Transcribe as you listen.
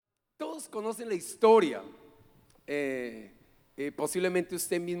Todos conocen la historia. Posiblemente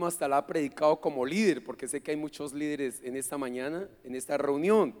usted mismo hasta la ha predicado como líder, porque sé que hay muchos líderes en esta mañana, en esta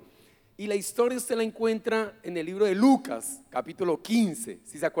reunión. Y la historia usted la encuentra en el libro de Lucas, capítulo 15.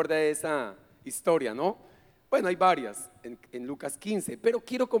 Si se acuerda de esa historia, ¿no? Bueno, hay varias en Lucas 15, pero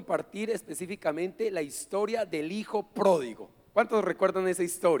quiero compartir específicamente la historia del hijo pródigo. ¿Cuántos recuerdan esa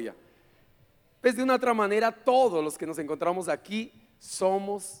historia? Pues de una otra manera, todos los que nos encontramos aquí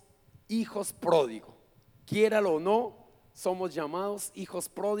somos hijos pródigo. Quiéralo o no, somos llamados hijos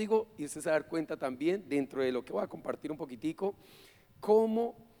pródigo, y usted se va a dar cuenta también, dentro de lo que voy a compartir un poquitico,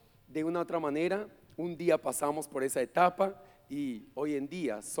 cómo de una u otra manera un día pasamos por esa etapa y hoy en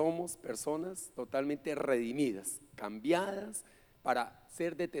día somos personas totalmente redimidas, cambiadas para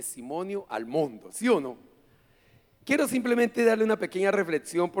ser de testimonio al mundo, ¿sí o no? Quiero simplemente darle una pequeña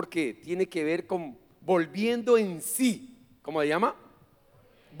reflexión porque tiene que ver con volviendo en sí. ¿Cómo se llama?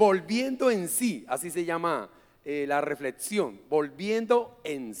 Volviendo en sí, así se llama la reflexión, volviendo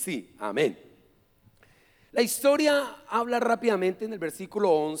en sí. Amén. La historia habla rápidamente en el versículo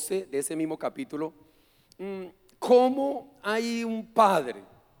 11 de ese mismo capítulo, cómo hay un padre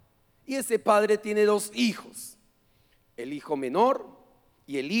y ese padre tiene dos hijos, el hijo menor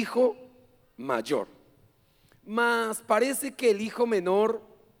y el hijo mayor. Mas parece que el hijo menor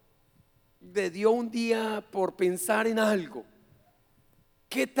le dio un día por pensar en algo.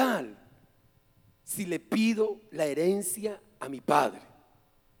 ¿Qué tal si le pido la herencia a mi padre?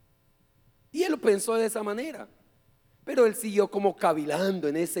 Y él lo pensó de esa manera, pero él siguió como cavilando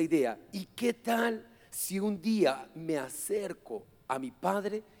en esa idea. ¿Y qué tal si un día me acerco a mi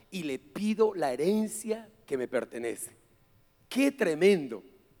padre y le pido la herencia que me pertenece? ¡Qué tremendo!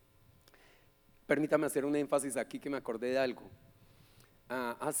 Permítame hacer un énfasis aquí que me acordé de algo.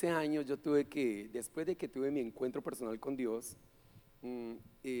 Hace años yo tuve que, después de que tuve mi encuentro personal con Dios,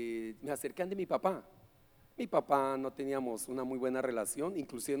 me acercan de mi papá. Mi papá no teníamos una muy buena relación,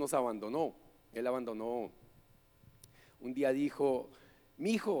 inclusive nos abandonó. Él abandonó. Un día dijo: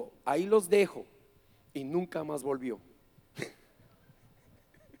 mi hijo, ahí los dejo, y nunca más volvió.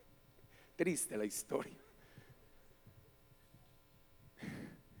 Triste la historia.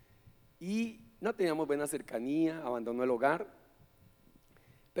 Y no teníamos buena cercanía, abandonó el hogar.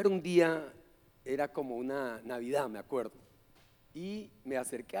 Pero un día era como una Navidad, me acuerdo, y me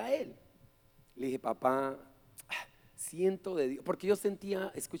acerqué a él. Le dije: papá, siento de Dios, porque yo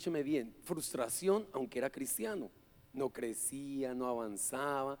sentía, escúcheme bien, frustración, aunque era cristiano. No crecía, no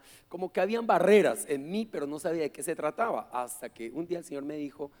avanzaba, como que habían barreras en mí, pero no sabía de qué se trataba. Hasta que un día el Señor me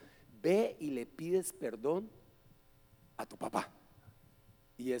dijo: ve y le pides perdón a tu papá.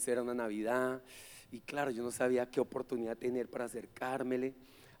 Y esa era una Navidad, y claro, yo no sabía qué oportunidad tener para acercármele.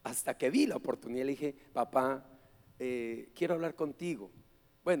 Hasta que vi la oportunidad, le dije: papá, quiero hablar contigo.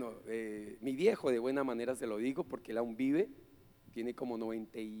 Bueno, mi viejo, de buena manera se lo digo porque él aún vive, tiene como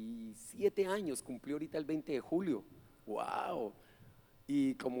 97 años, cumplió ahorita el 20 de julio. ¡Wow!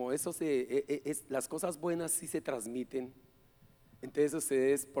 Y como eso las cosas buenas sí se transmiten, entonces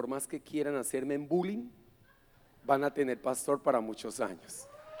ustedes, por más que quieran hacerme en bullying, van a tener pastor para muchos años.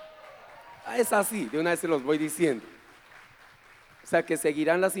 Es así, de una vez se los voy diciendo. O sea que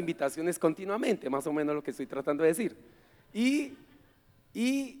seguirán las invitaciones continuamente, más o menos lo que estoy tratando de decir. Y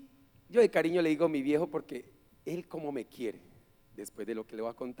yo de cariño le digo a mi viejo porque él como me quiere, después de lo que le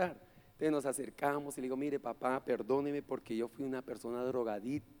voy a contar. Entonces nos acercamos y le digo: mire papá, perdóneme porque yo fui una persona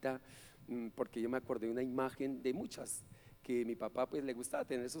drogadicta, porque yo me acordé de una imagen de muchas, que mi papá pues le gustaba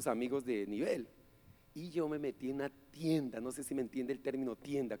tener sus amigos de nivel. Y yo me metí en una tienda, no sé si me entiende el término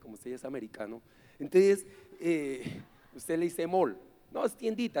tienda, como usted ya es americano. Entonces, usted le dice mall, no, es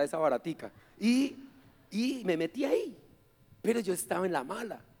tiendita, esa baratica. Y me metí ahí, pero yo estaba en la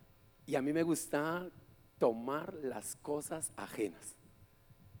mala. Y a mí me gustaba tomar las cosas ajenas.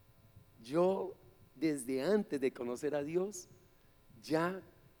 Yo, desde antes de conocer a Dios, ya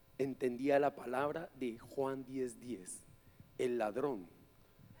entendía la palabra de Juan 10:10, el ladrón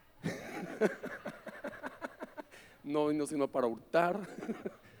no vino sino para hurtar.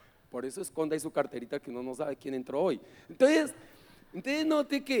 Por eso esconda ahí su carterita, que uno no sabe quién entró hoy. Entonces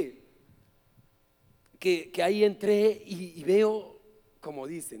note que ahí entré y veo, como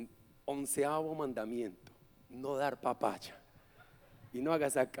dicen, 11º mandamiento: no dar papaya. Y no haga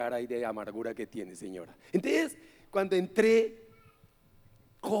esa cara ahí de amargura que tiene, señora. Entonces, cuando entré,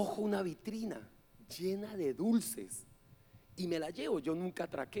 cojo una vitrina llena de dulces y me la llevo. Yo nunca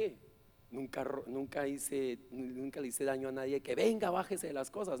atraqué, nunca le hice daño a nadie que venga, bájese de las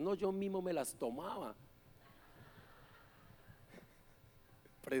cosas. No, yo mismo me las tomaba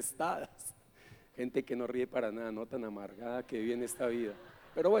prestadas. Gente que no ríe para nada, no tan amargada que vive en esta vida.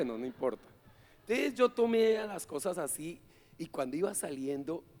 pero bueno, no importa. Entonces yo tomé las cosas así y cuando iba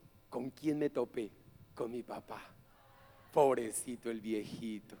saliendo, ¿con quién me topé? Con mi papá. Pobrecito el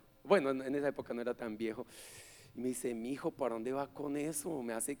viejito. Bueno, en esa época no era tan viejo. Y me dice, mi hijo, ¿para dónde va con eso?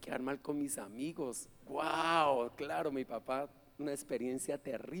 Me hace quedar mal con mis amigos. ¡Wow! Claro, mi papá, una experiencia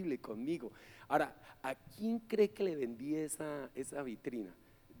terrible conmigo. Ahora, ¿a quién cree que le vendí esa vitrina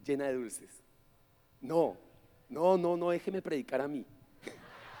llena de dulces? No, no, déjeme predicar a mí.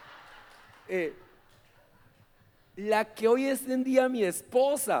 Eh, la que hoy es en día mi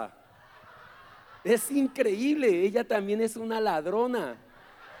esposa. Es increíble, ella también es una ladrona.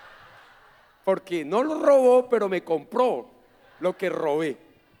 Porque no lo robó, pero me compró lo que robé.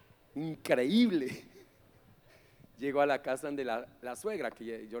 Increíble. Llego a la casa de la suegra,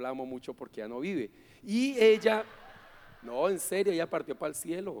 que yo la amo mucho porque ya no vive. Y ella, no, en serio, ella partió para el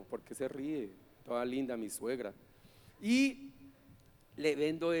cielo. ¿Porque se ríe? Toda linda mi suegra. Y le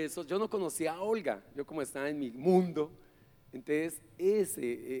vendo eso. Yo no conocía a Olga, yo como estaba en mi mundo. Entonces,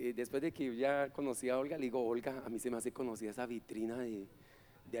 después de que yo ya conocía a Olga, le digo, Olga, a mí se me hace conocida esa vitrina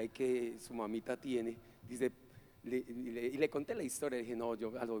de ahí que su mamita tiene. Dice, y le conté la historia. Dije, no,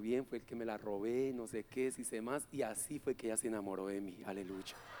 yo a lo bien fue el que me la robé, no sé qué, si sé más. Y así fue que ella se enamoró de mí.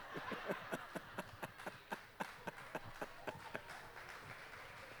 Aleluya.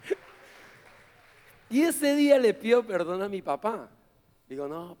 Y ese día le pido perdón a mi papá. Digo,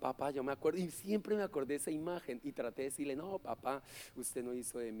 no, papá, yo me acuerdo, y siempre me acordé de esa imagen, y traté de decirle, no, papá, usted no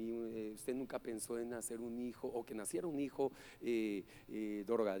hizo de mí, usted nunca pensó en nacer un hijo, o que naciera un hijo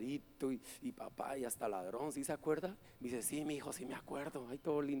drogadito, y papá, y hasta ladrón, ¿sí se acuerda? Me dice, sí, mi hijo, sí me acuerdo, ay,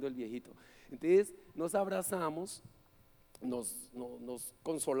 todo lindo el viejito. Entonces nos abrazamos, nos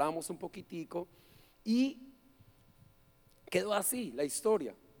consolamos un poquitico, y quedó así la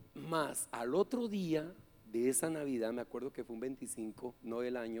historia. Más al otro día de esa Navidad, me acuerdo que fue un 25, no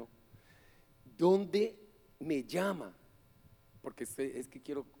del año, donde me llama, porque es que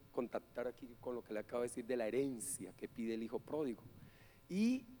quiero contactar aquí con lo que le acabo de decir de la herencia que pide el hijo pródigo.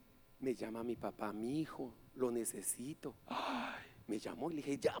 Y me llama mi papá, mi hijo, lo necesito. Ay, me llamó y le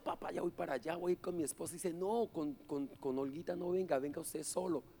dije, ya papá, ya voy para allá, voy a ir con mi esposa. Y dice, no, con Olguita no venga, venga usted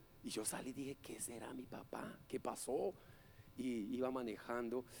solo. Y yo salí y dije, ¿qué será mi papá? ¿Qué pasó? Y iba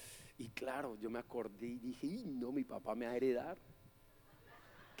manejando y claro, yo me acordé y dije, no, mi papá me va a heredar.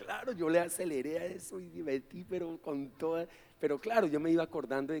 Claro, yo le aceleré a eso y me metí, pero con toda, pero claro, yo me iba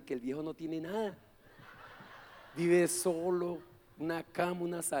acordando de que el viejo no tiene nada, vive solo, una cama,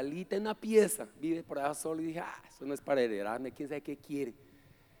 una salita, una pieza, vive por allá solo y dije, eso no es para heredarme, quién sabe qué quiere.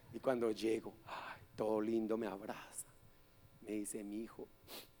 Y cuando llego, todo lindo, me abraza, me dice, mi hijo,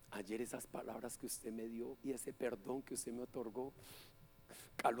 ayer esas palabras que usted me dio y ese perdón que usted me otorgó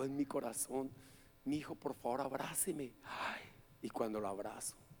caló en mi corazón. Mi hijo, por favor, abráceme. Ay, y cuando lo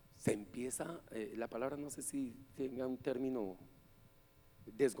abrazo, se empieza, la palabra no sé si tenga un término,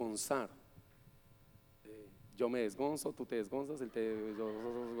 desgonzar. Yo me desgonzo, tú te desgonzas,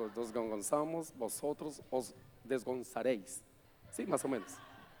 nos desgonzamos, vosotros os desgonzaréis. Sí, más o menos.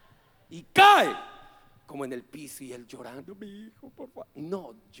 Y cae como en el piso y él llorando, mi hijo, por favor.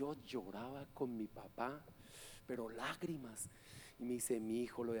 No, yo lloraba con mi papá, pero lágrimas. Y me dice, mi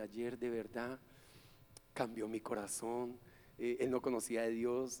hijo, lo de ayer de verdad cambió mi corazón. Él no conocía de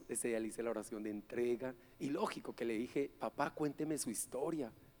Dios, ese día le hice la oración de entrega. Y lógico que le dije, papá, cuénteme su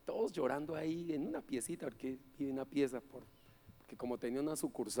historia. Todos llorando ahí en una piecita, porque vive una pieza, porque como tenía una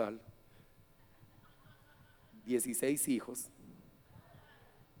sucursal, 16 hijos,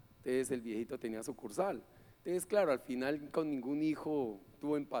 entonces el viejito tenía sucursal. Entonces claro, al final con ningún hijo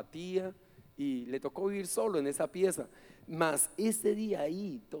tuvo empatía y le tocó vivir solo en esa pieza. Mas ese día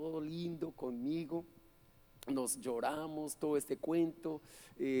ahí, todo lindo conmigo, nos lloramos todo este cuento,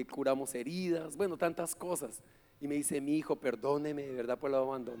 curamos heridas, bueno, tantas cosas. Y me dice, mi hijo, perdóneme de verdad por lo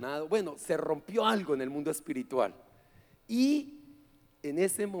abandonado. Bueno, se rompió algo en el mundo espiritual. Y en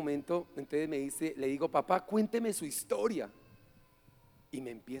ese momento, entonces me dice, le digo, papá, cuénteme su historia. Y me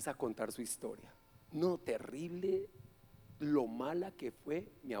empieza a contar su historia. No, terrible lo mala que fue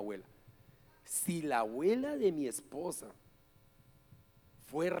mi abuela. Si la abuela de mi esposa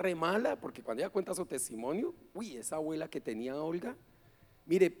fue re mala, porque cuando ella cuenta su testimonio, uy, esa abuela que tenía Olga,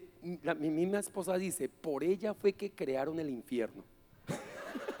 mire, mi misma esposa dice, por ella fue que crearon el infierno.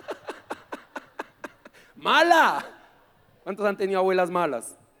 ¡Mala! ¿Cuántos han tenido abuelas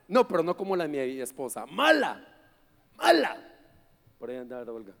malas? No, pero no como la de mi esposa. ¡Mala! ¡Mala! Por ahí anda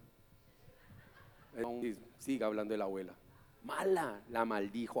Olga. Siga hablando de la abuela. Mala, la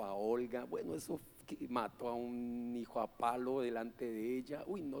maldijo a Olga. Bueno, eso que mató a un hijo a palo delante de ella.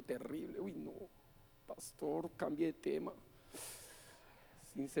 Uy, no, terrible. Uy, no, pastor, cambie de tema.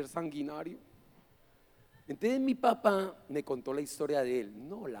 sin ser sanguinario. Entonces mi papá me contó la historia de él.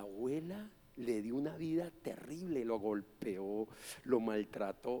 No, la abuela le dio una vida terrible, lo golpeó, lo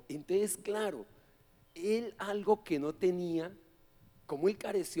maltrató. Entonces, claro, él algo que no tenía, como él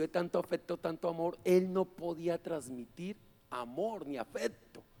careció de tanto afecto, tanto amor, él no podía transmitir amor ni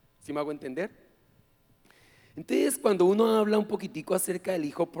afecto. ¿Sí me hago entender? Entonces, cuando uno habla un poquitico acerca del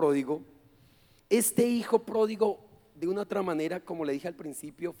hijo pródigo, este hijo pródigo, de una otra manera, como le dije al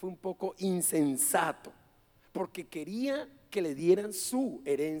principio, fue un poco insensato, porque quería que le dieran su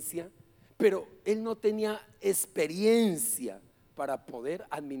herencia, pero él no tenía experiencia para poder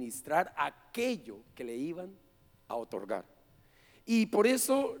administrar aquello que le iban a otorgar. Y por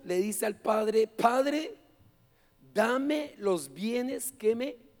eso le dice al padre: Padre, dame los bienes que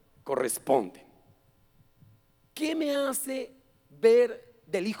me corresponden. ¿Qué me hace ver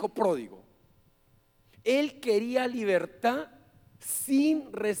del hijo pródigo? Él quería libertad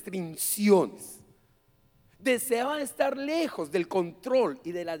sin restricciones. Deseaba estar lejos del control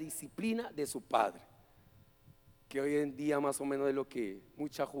y de la disciplina de su padre, que hoy en día más o menos es lo que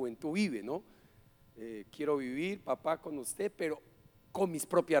mucha juventud vive, ¿no? Quiero vivir, papá, con usted, pero con mis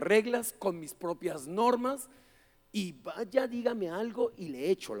propias reglas, con mis propias normas, y vaya, dígame algo y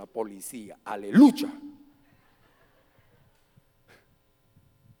le echo la policía. Aleluya.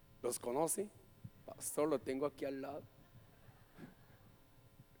 ¿Los conoce? Pastor, lo tengo aquí al lado.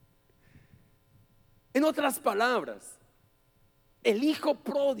 En otras palabras, el hijo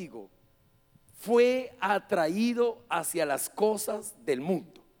pródigo fue atraído hacia las cosas del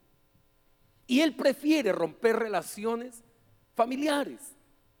mundo y él prefiere romper relaciones familiares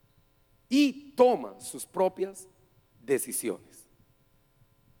y toma sus propias decisiones.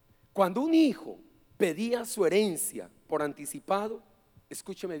 Cuando un hijo pedía su herencia por anticipado,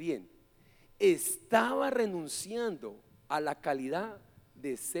 escúcheme bien, estaba renunciando a la calidad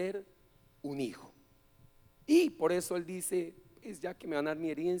de ser un hijo. Y por eso él dice: pues ya que me van a dar mi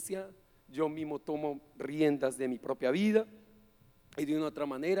herencia, yo mismo tomo riendas de mi propia vida. Y de una otra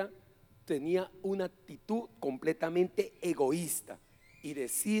manera tenía una actitud completamente egoísta y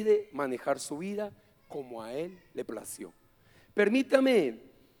decide manejar su vida como a él le plació. Permítame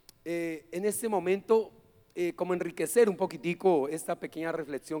en este momento como enriquecer un poquitico esta pequeña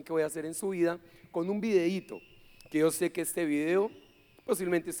reflexión que voy a hacer en su vida con un videíto, que yo sé que este video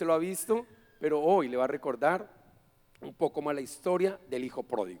posiblemente usted lo ha visto, pero hoy le va a recordar un poco más la historia del hijo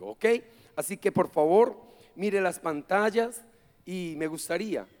pródigo, ¿ok? Así que por favor mire las pantallas y me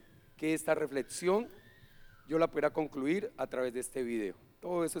gustaría que esta reflexión yo la pudiera concluir a través de este video.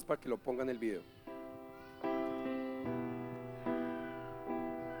 Todo eso es para que lo pongan en el video.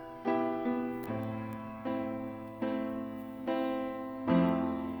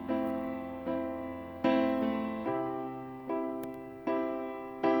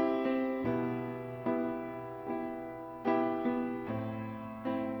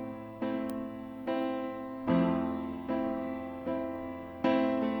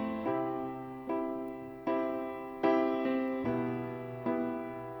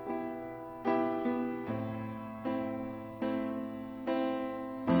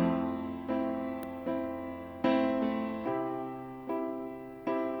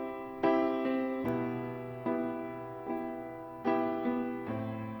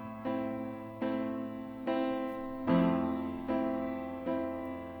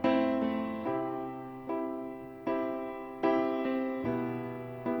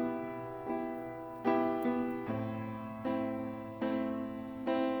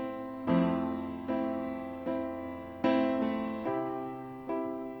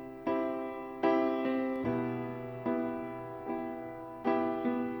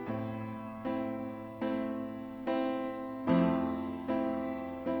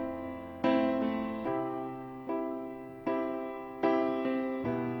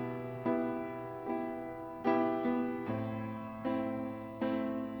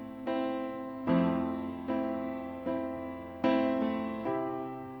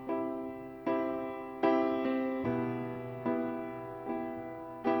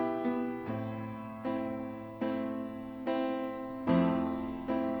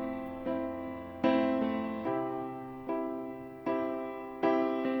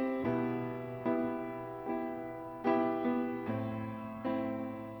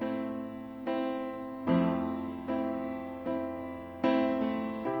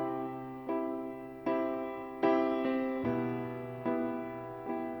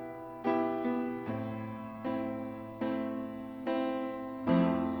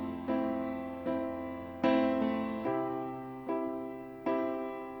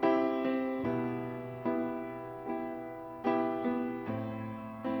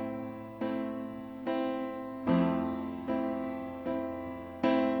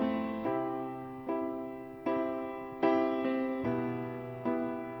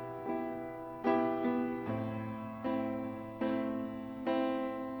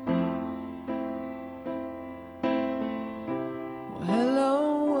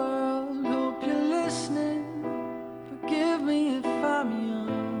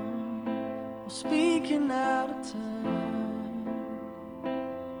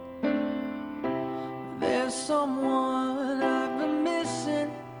 someone I've been missing.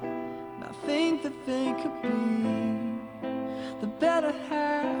 I think that they could be the better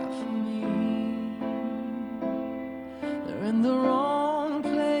half of me. They're in the wrong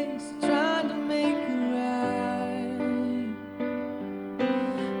place, trying to make it right.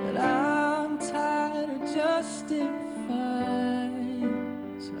 But I'm tired of justifying.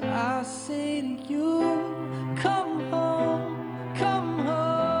 So I say to you, come home, come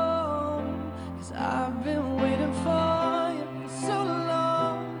home. 'Cause I've been waiting for you for so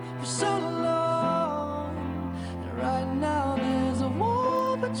long, for so long. And right now there's a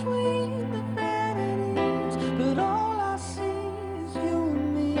war between the vanities, but all I see is you and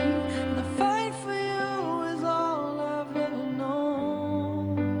me. And the fight for you is all I've ever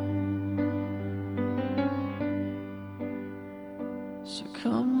known. So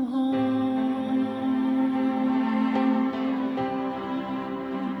come home.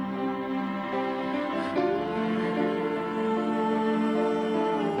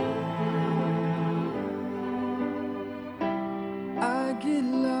 I get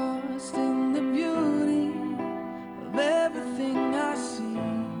lost in the beauty of everything I see.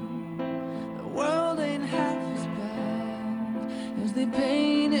 The world ain't half as bad as they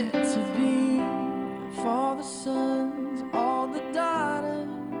paint it to be. For the sons, all the daughters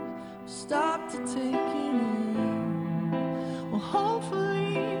stop to take it in. Well,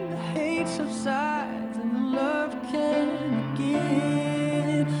 hopefully the hate subsides and the love can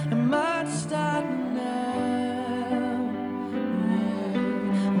begin. It might start now.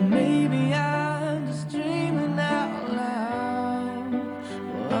 Maybe I'm just dreaming out loud.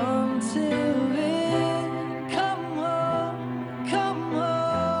 Well, until then, come home, come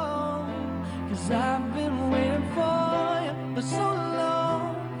home. 'Cause I've been waiting for you for so long,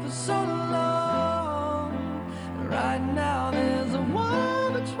 for so long. Right now there's a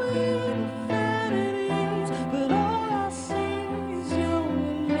war between infinities, but all I see is you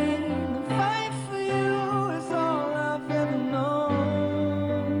and me. The fight for you is all I've ever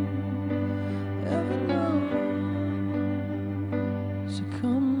known, ever known. So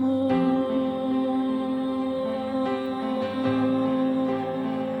come home.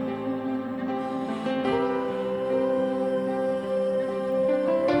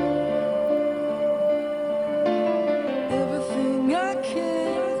 Everything I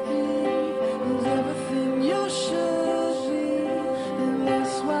can't be is everything you should be, and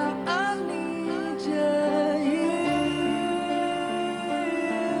that's why I need you here.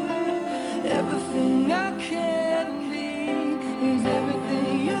 Everything I can't be is everything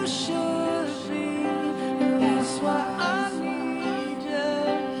you should be, and that's why I need you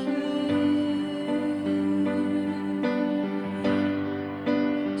here.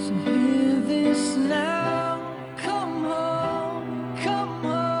 So hear this now, come home, come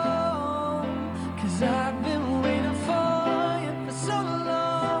home. 'Cause I've been waiting for you for so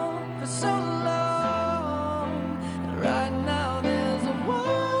long, for so long. And right now there's a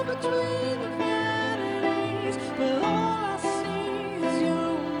war between the vanities, but all I see is you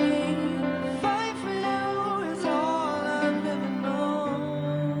and me. The fight for you is all I've ever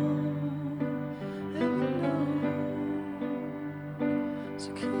known, ever known. So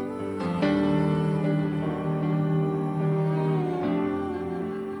come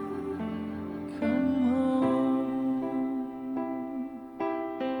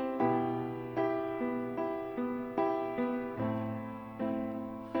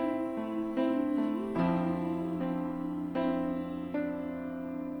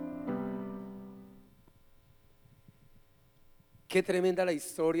Qué tremenda la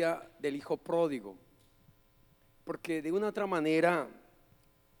historia del hijo pródigo, porque de una u otra manera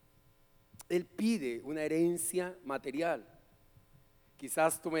él pide una herencia material.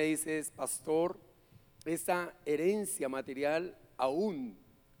 Quizás tú me dices, pastor, esa herencia material aún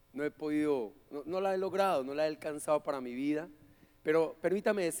no he podido, no la he logrado, no la he alcanzado para mi vida, pero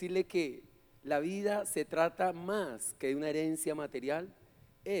permítame decirle que la vida se trata más que de una herencia material,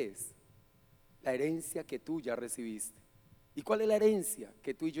 es la herencia que tú ya recibiste. ¿Y cuál es la herencia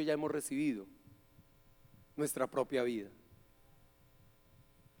que tú y yo ya hemos recibido? Nuestra propia vida.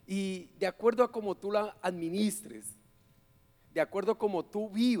 Y de acuerdo a cómo tú la administres, de acuerdo a cómo tú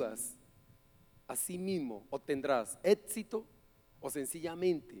vivas, así mismo obtendrás éxito o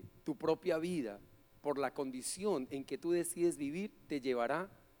sencillamente tu propia vida, por la condición en que tú decides vivir, te llevará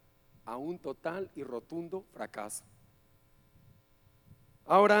a un total y rotundo fracaso.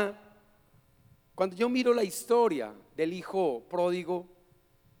 Ahora, cuando yo miro la historia del hijo pródigo,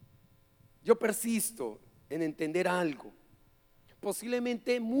 yo persisto en entender algo.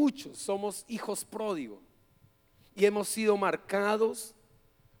 Posiblemente muchos somos hijos pródigos y hemos sido marcados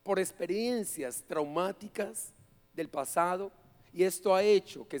por experiencias traumáticas del pasado, y esto ha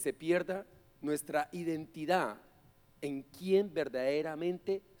hecho que se pierda nuestra identidad en quién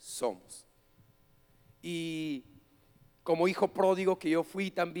verdaderamente somos. Y como hijo pródigo que yo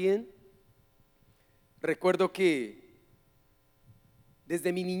fui también, recuerdo que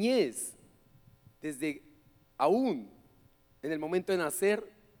desde mi niñez, desde aún en el momento de nacer,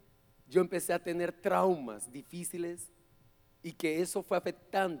 yo empecé a tener traumas difíciles y que eso fue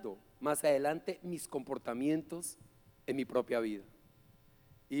afectando más adelante mis comportamientos en mi propia vida.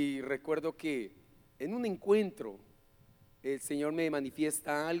 Y recuerdo que en un encuentro el Señor me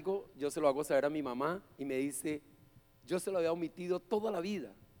manifiesta algo, yo se lo hago saber a mi mamá y me dice: yo se lo había omitido toda la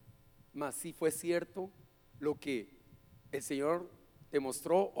vida, mas sí fue cierto lo que el Señor te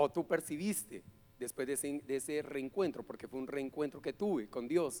mostró o tú percibiste después de ese reencuentro, porque fue un reencuentro que tuve con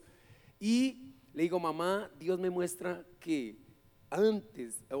Dios. Y le digo: mamá, Dios me muestra que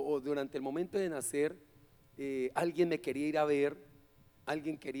antes o durante el momento de nacer, alguien me quería ir a ver,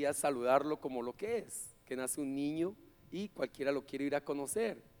 alguien quería saludarlo como lo que es, que nace un niño y cualquiera lo quiere ir a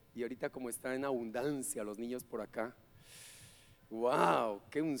conocer. Y ahorita como está en abundancia los niños por acá, wow,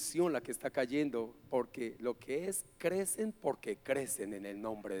 qué unción la que está cayendo, porque lo que es, crecen porque crecen en el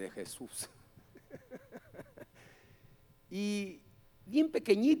nombre de Jesús. Y bien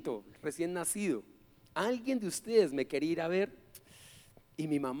pequeñito, recién nacido, alguien de ustedes me quería ir a ver y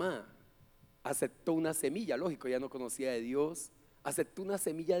mi mamá aceptó una semilla, lógico, ya no conocía de Dios, aceptó una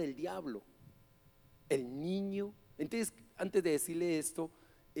semilla del diablo, el niño. Entonces, antes de decirle esto,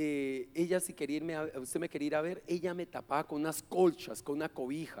 ella, si quería irme usted me quería ir a ver, ella me tapaba con unas colchas, con una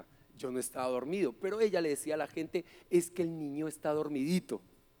cobija. Yo no estaba dormido, pero ella le decía a la gente: es que el niño está dormidito.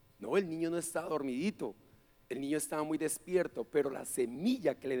 No, el niño no estaba dormidito, el niño estaba muy despierto. Pero la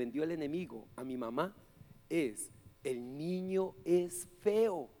semilla que le vendió el enemigo a mi mamá es: el niño es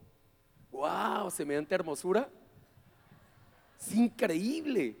feo. Wow, semejante hermosura, es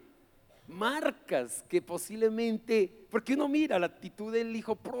increíble. Marcas que posiblemente, porque uno mira la actitud del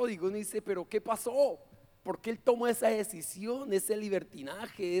hijo pródigo, uno dice: pero ¿qué pasó? ¿Por qué él tomó esa decisión, ese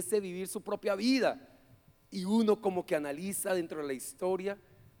libertinaje, ese vivir su propia vida? Y uno como que analiza dentro de la historia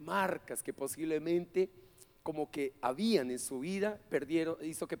marcas que posiblemente como que habían en su vida,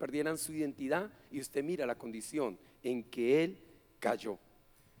 hizo que perdieran su identidad. Y usted mira la condición en que él cayó.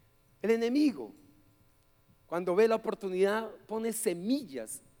 El enemigo, cuando ve la oportunidad, pone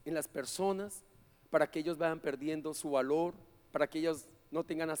semillas en las personas para que ellos vayan perdiendo su valor, para que ellos no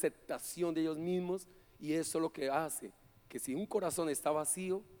tengan aceptación de ellos mismos. Y eso es lo que hace que si un corazón está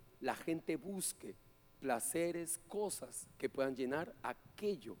vacío, la gente busque placeres, cosas que puedan llenar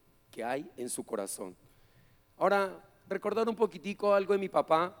aquello que hay en su corazón. Ahora, recordar un poquitico algo de mi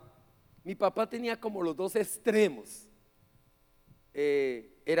papá. Mi papá tenía como los dos extremos.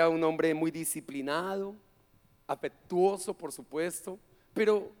 Era un hombre muy disciplinado, afectuoso, por supuesto,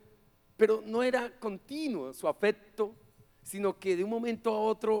 pero no era continuo su afecto, sino que de un momento a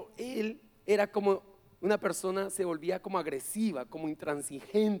otro él era como una persona, se volvía como agresiva, como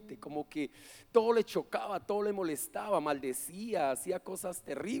intransigente, como que todo le chocaba, todo le molestaba, maldecía, hacía cosas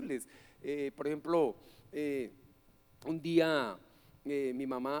terribles. Por ejemplo, un día mi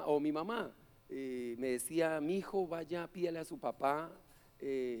mamá me decía: mi hijo, vaya, pídale a su papá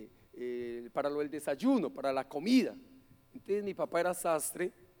para lo del desayuno, para la comida. Entonces mi papá era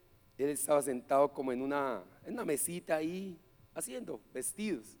sastre, él estaba sentado como en una mesita ahí haciendo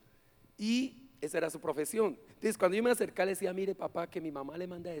vestidos, y esa era su profesión. Entonces cuando yo me acercaba le decía: mire papá, que mi mamá le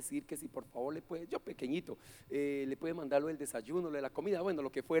manda a decir que si por favor le puede, yo pequeñito, le puede mandarlo el desayuno, lo de la comida, bueno,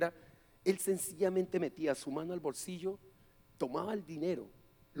 lo que fuera. Él sencillamente metía su mano al bolsillo, tomaba el dinero,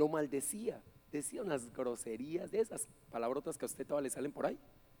 lo maldecía, decía unas groserías, de esas palabrotas que a usted todas le salen por ahí,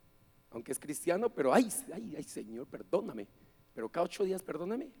 aunque es cristiano, pero ay Señor, perdóname, pero cada 8 días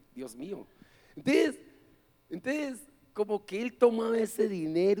perdóname, Dios mío. Entonces como que él tomaba ese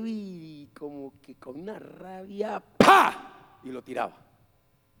dinero y como que con una rabia, ¡pa!, y lo tiraba.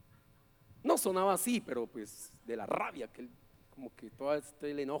 No sonaba así, pero pues de la rabia que él, como que todo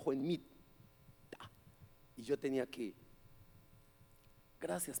el enojo en mí. Y yo tenía que: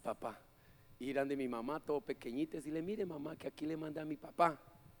 gracias papá. Ir ante mi mamá todo pequeñita y decirle: mire mamá, que aquí le mandé a mi papá.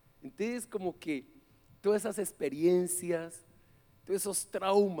 Entonces como que todas esas experiencias, todos esos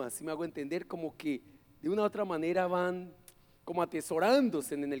traumas, si me hago entender, como que de una u otra manera van como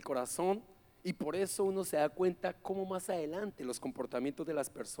atesorándose en el corazón. Y por eso uno se da cuenta cómo más adelante los comportamientos de las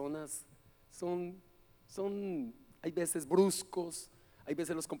personas son hay veces bruscos, hay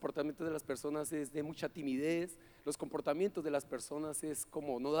veces los comportamientos de las personas es de mucha timidez, los comportamientos de las personas es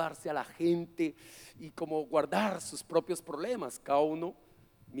como no darse a la gente y como guardar sus propios problemas. Cada uno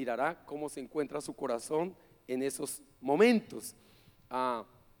mirará cómo se encuentra su corazón en esos momentos.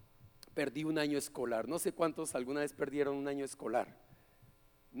 Perdí un año escolar. No sé cuántos alguna vez perdieron un año escolar.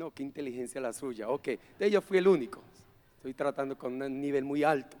 No, qué inteligencia la suya. Ok, entonces yo fui el único. Estoy tratando con un nivel muy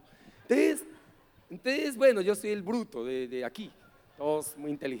alto. Entonces bueno, yo soy el bruto de aquí. Todos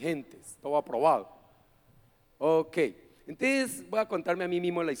muy inteligentes, todo aprobado. Ok, entonces voy a contarme a mí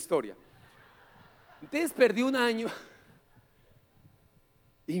mismo la historia. Entonces perdí un año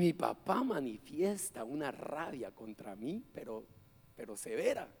y mi papá manifiesta una rabia contra mí, pero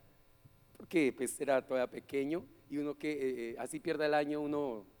severa, porque pues era todavía pequeño y uno que así pierde el año,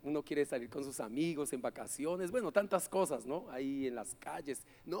 uno quiere salir con sus amigos en vacaciones, bueno, tantas cosas, ¿no? Ahí en las calles.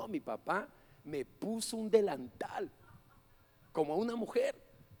 No, mi papá me puso un delantal como a una mujer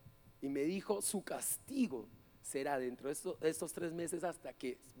y me dijo: su castigo será dentro de estos 3 meses hasta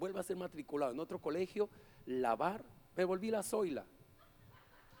que vuelva a ser matriculado en otro colegio, lavar. Me volví la zoila.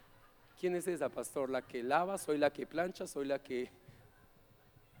 ¿Quién es esa, pastor? La que lava, soy la que plancha, soy la que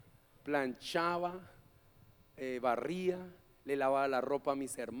planchaba, barría, le lavaba la ropa a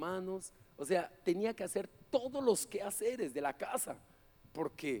mis hermanos. O sea, tenía que hacer todos los quehaceres de la casa,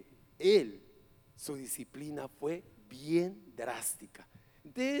 porque él, su disciplina fue bien drástica.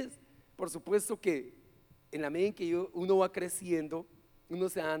 Entonces, por supuesto que en la medida en que uno va creciendo, uno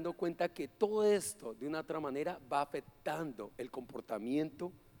se va dando cuenta que todo esto de una otra manera va afectando el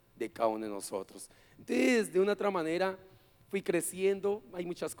comportamiento de cada uno de nosotros. Entonces, de una otra manera fui creciendo. Hay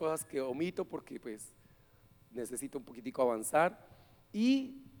muchas cosas que omito porque pues necesito un poquitico avanzar,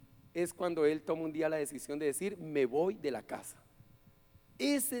 y es cuando él toma un día la decisión de decir: me voy de la casa.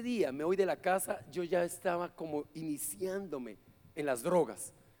 Ese día me voy de la casa, yo ya estaba como iniciándome en las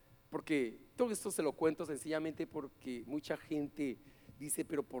drogas, porque todo esto se lo cuento sencillamente porque mucha gente dice: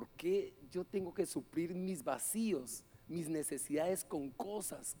 pero ¿por qué yo tengo que suplir mis vacíos, mis necesidades con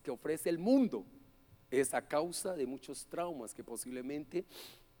cosas que ofrece el mundo? Es a causa de muchos traumas que posiblemente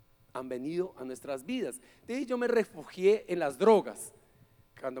han venido a nuestras vidas. Entonces yo me refugié en las drogas.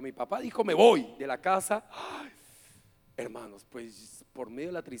 Cuando mi papá dijo: me voy de la casa, ¡ay! Hermanos, pues por medio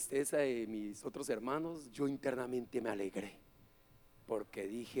de la tristeza de mis otros hermanos, yo internamente me alegré, porque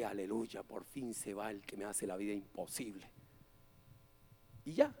dije: aleluya, por fin se va el que me hace la vida imposible.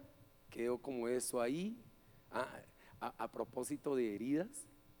 Y ya, quedó como eso ahí. A propósito de heridas,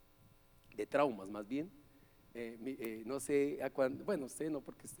 de traumas más bien, no sé a cuándo, bueno, usted no,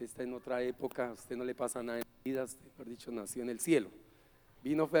 porque usted está en otra época, a usted no le pasa nada en la vida, usted, mejor dicho, nació en el cielo.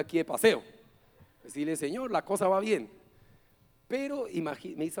 Vino, fue aquí de paseo, decirle: Señor, la cosa va bien. Pero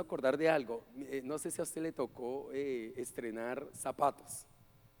me hizo acordar de algo. No sé si a usted le tocó estrenar zapatos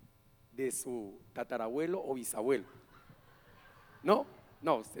de su tatarabuelo o bisabuelo. ¿No?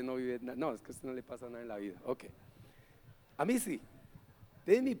 No, usted no vive, no, es que a usted no le pasa nada en la vida. Ok. A mí sí.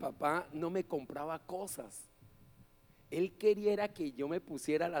 Entonces mi papá no me compraba cosas. Él quería era que yo me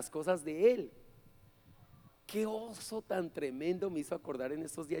pusiera las cosas de él. Qué oso tan tremendo me hizo acordar en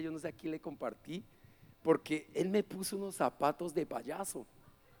estos días. Yo no sé a quién le compartí, porque él me puso unos zapatos de payaso,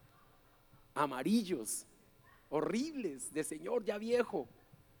 amarillos, horribles, de señor ya viejo.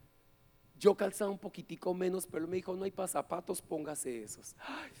 Yo calzaba un poquitico menos, pero él me dijo: no hay para zapatos, póngase esos.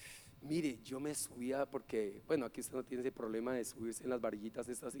 Ay, mire, yo me subía, porque bueno, aquí usted no tiene ese problema de subirse en las varillitas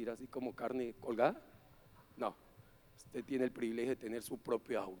estas, ir así como carne colgada. No, usted tiene el privilegio de tener su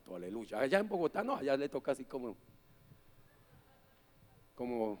propio auto, aleluya. Allá en Bogotá no, allá le toca así como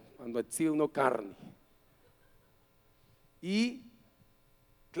cuando exhibe uno carne. Y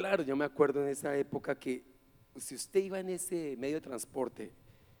claro, yo me acuerdo en esa época que si usted iba en ese medio de transporte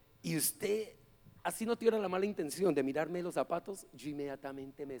y usted así no tuviera la mala intención de mirarme los zapatos, yo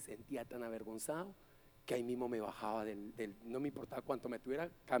inmediatamente me sentía tan avergonzado que ahí mismo me bajaba no me importaba cuánto me tuviera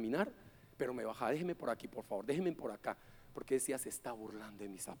que caminar, pero me bajaba: déjeme por aquí, por favor, déjeme por acá, porque decía: se está burlando de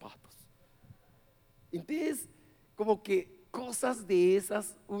mis zapatos. Entonces, como que cosas de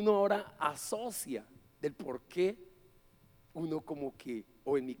esas uno ahora asocia del por qué uno como que,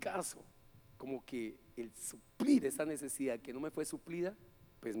 o en mi caso, como que el suplir esa necesidad que no me fue suplida,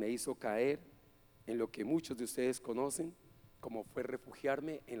 pues me hizo caer en lo que muchos de ustedes conocen como fue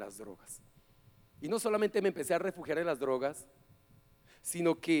refugiarme en las drogas. Y no solamente me empecé a refugiar en las drogas,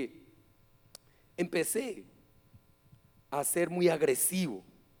 sino que empecé a ser muy agresivo.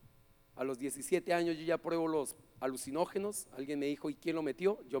 A los 17 años yo ya pruebo los alucinógenos. Alguien me dijo: ¿y quién lo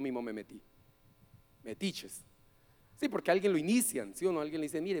metió? Yo mismo me metí. Metiches. Sí, porque alguien lo inician, ¿sí o no? Alguien le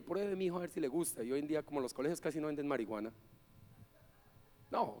dice: mire, pruebe, mi hijo, a ver si le gusta. Y hoy en día, como los colegios casi no venden marihuana,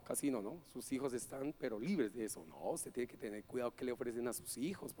 no, casi no, sus hijos están pero libres de eso. No, usted tiene que tener cuidado que le ofrecen a sus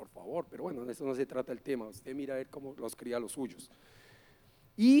hijos, por favor. Pero bueno, de eso no se trata el tema. Usted mira a ver cómo los cría los suyos.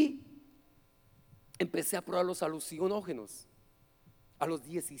 Y empecé a probar los alucinógenos. A los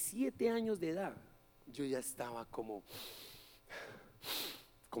 17 años de edad, yo ya estaba como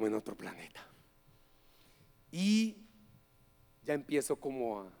en otro planeta. Y ya empiezo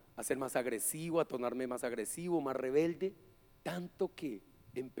como a ser más agresivo, a tornarme más agresivo, más rebelde, tanto que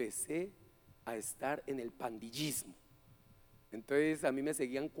empecé a estar en el pandillismo. Entonces a mí me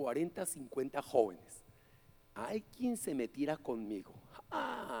seguían 40, 50 jóvenes. Hay quien se metiera conmigo.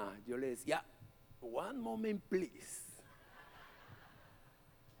 Yo le decía, one moment please.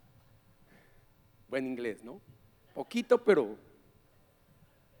 Buen inglés, ¿no? Poquito, pero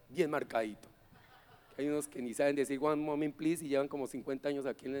bien marcadito. Hay unos que ni saben decir one moment please y llevan como 50 años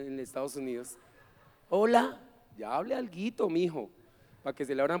aquí en Estados Unidos. Hola, ya hable alguito, mijo, para que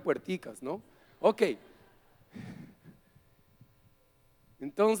se le abran puerticas, ¿no? Ok.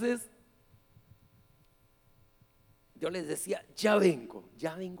 Entonces, yo les decía, ya vengo,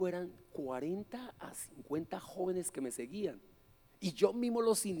 eran 40 a 50 jóvenes que me seguían. Y yo mismo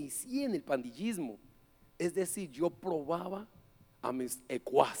los inicié en el pandillismo. Es decir, yo probaba a mis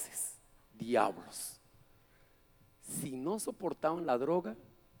ecuaces, diablos. Si no soportaban la droga,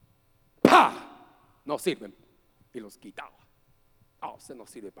 ¡pah! No sirven. Y los quitaba. No, usted no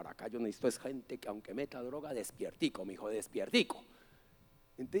sirve para acá. Yo necesito es gente que aunque meta droga, despiertico, mijo, despiertico.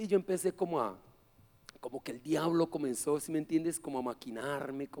 Entonces yo empecé como que el diablo comenzó, si me entiendes, como a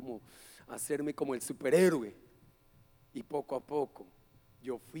maquinarme, como a hacerme como el superhéroe. Y poco a poco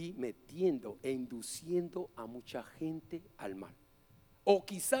yo fui metiendo e induciendo a mucha gente al mal. O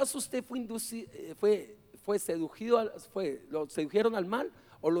quizás usted fue seducido, lo sedujeron al mal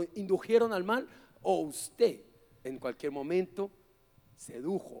o lo indujeron al mal, o usted en cualquier momento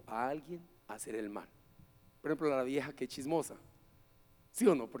sedujo a alguien a hacer el mal. Por ejemplo, la vieja que es chismosa, ¿sí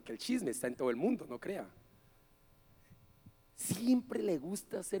o no? Porque el chisme está en todo el mundo, no crea. Siempre le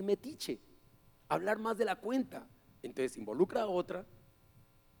gusta hacer metiche, hablar más de la cuenta. Entonces involucra a otra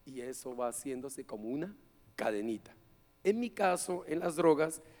y eso va haciéndose como una cadenita. En mi caso, en las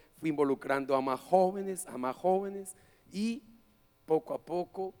drogas, fui involucrando a más jóvenes y poco a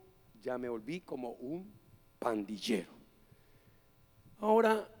poco ya me volví como un pandillero.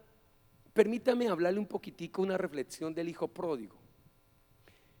 Ahora, permítame hablarle un poquitico, una reflexión del hijo pródigo.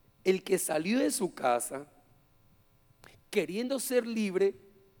 El que salió de su casa queriendo ser libre,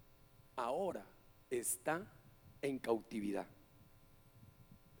 ahora está en cautividad.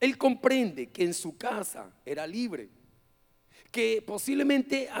 Él comprende que en su casa era libre, que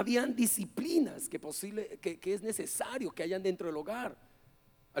posiblemente habían disciplinas que es necesario que hayan dentro del hogar.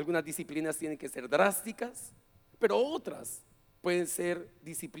 Algunas disciplinas tienen que ser drásticas, pero otras pueden ser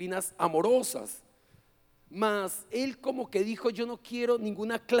disciplinas amorosas. Mas él como que dijo, yo no quiero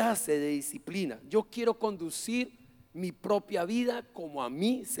ninguna clase de disciplina, yo quiero conducir mi propia vida como a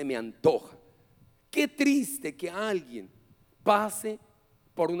mí se me antoja. Qué triste que alguien pase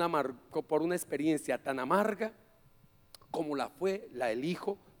por una experiencia tan amarga como fue la del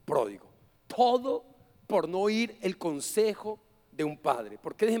hijo pródigo. Todo por no oír el consejo de un padre.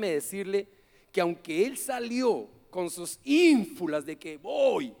 Porque déjeme decirle que aunque él salió con sus ínfulas de que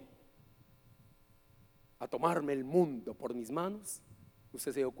voy a tomarme el mundo por mis manos,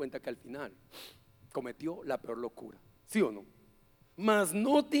 usted se dio cuenta que al final cometió la peor locura, ¿sí o no? Mas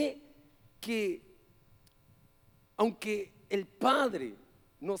note que aunque el padre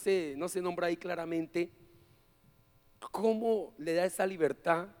no se nombra ahí claramente cómo le da esa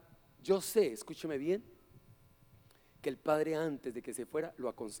libertad, yo sé, escúcheme bien, que el padre antes de que se fuera lo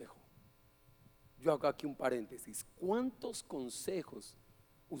aconsejó. Yo hago aquí un paréntesis. ¿Cuántos consejos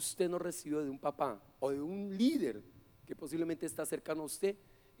usted no recibió de un papá o de un líder que posiblemente está cercano a usted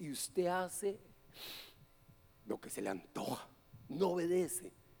y usted hace lo que se le antoja, no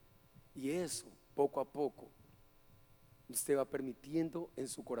obedece? Y eso, poco a poco, usted va permitiendo en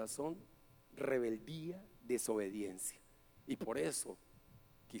su corazón rebeldía, desobediencia. Y por eso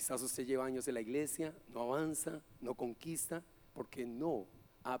quizás usted lleva años en la iglesia, no avanza, no conquista, porque no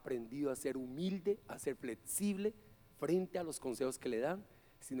ha aprendido a ser humilde, a ser flexible frente a los consejos que le dan,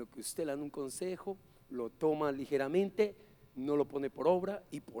 sino que usted le da un consejo, lo toma ligeramente, no lo pone por obra,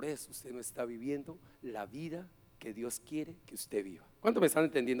 y por eso usted no está viviendo la vida que Dios quiere que usted viva. ¿Cuánto me están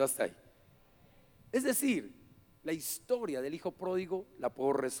entendiendo hasta ahí? Es decir, la historia del hijo pródigo la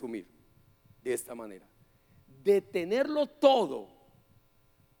puedo resumir de esta manera: de tenerlo todo,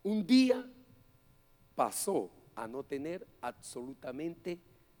 un día pasó a no tener absolutamente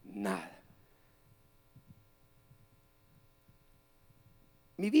nada.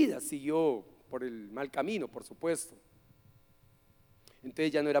 Mi vida siguió por el mal camino, por supuesto.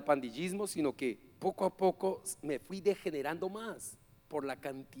 Entonces ya no era pandillismo, sino que poco a poco me fui degenerando más. por la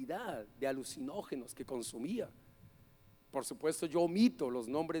cantidad de alucinógenos que consumía. Por supuesto, yo omito los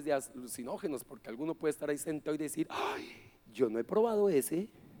nombres de alucinógenos porque alguno puede estar ahí sentado y decir: ay, yo no he probado ese.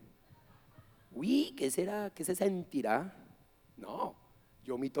 Uy, ¿qué será? ¿Qué se sentirá? No,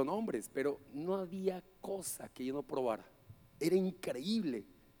 yo omito nombres, pero no había cosa que yo no probara. Era increíble.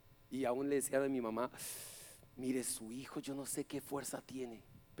 Y aún le decía a mi mamá: mire, su hijo, yo no sé qué fuerza tiene,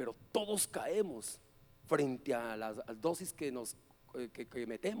 pero todos caemos frente a las dosis que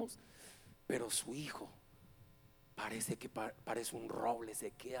metemos, pero su hijo parece que parece un roble,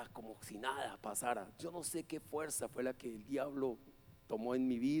 se queda como si nada pasara. Yo no sé qué fuerza fue la que el diablo tomó en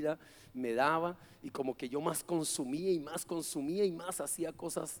mi vida, me daba, y como que yo más consumía y más consumía y más hacía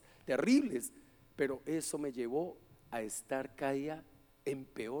cosas terribles, pero eso me llevó a estar cada día en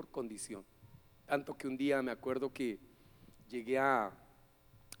peor condición. Tanto que un día me acuerdo que llegué a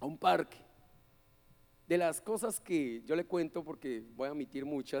un parque. De las cosas que yo le cuento, porque voy a omitir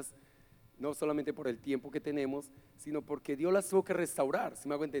muchas, no solamente por el tiempo que tenemos, sino porque Dios las tuvo que restaurar. Si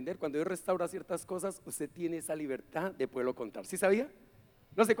me hago entender, cuando Dios restaura ciertas cosas, usted tiene esa libertad de poderlo contar. ¿Sí sabía?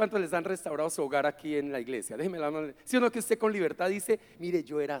 No sé cuántos les han restaurado su hogar aquí en la iglesia. Déjeme la mano. Si uno que usted con libertad dice: mire,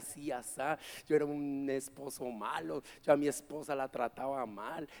 yo era así, asá, yo era un esposo malo, yo a mi esposa la trataba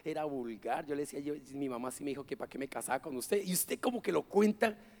mal, era vulgar. Yo le decía, mi mamá sí me dijo que para qué me casaba con usted. Y usted como que lo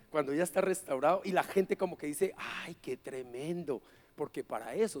cuenta cuando ya está restaurado, y la gente como que dice: ay, qué tremendo. Porque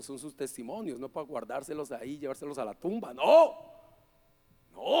para eso son sus testimonios, no para guardárselos ahí, llevárselos a la tumba.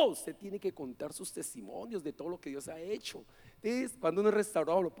 No, usted tiene que contar sus testimonios de todo lo que Dios ha hecho. Entonces, cuando uno es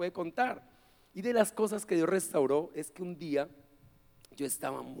restaurado, lo puede contar. Y de las cosas que Dios restauró es que un día yo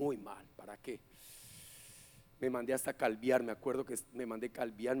estaba muy mal. ¿Para qué? Me mandé hasta calviar. Me acuerdo que me mandé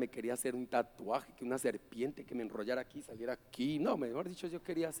calviar. Me quería hacer un tatuaje, que una serpiente que me enrollara aquí, saliera aquí. No, mejor dicho, yo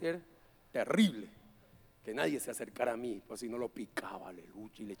quería hacer terrible, que nadie se acercara a mí, pues si no lo picaba,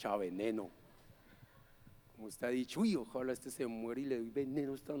 aleluya, y le echaba veneno. Como usted ha dicho: uy, ojalá este se muera y le doy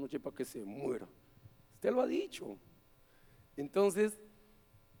veneno esta noche para que se muera. Usted lo ha dicho. Entonces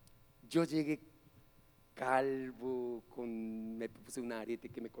yo llegué calvo, me puse un arete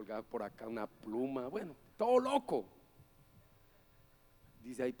que me colgaba por acá, una pluma, bueno, todo loco.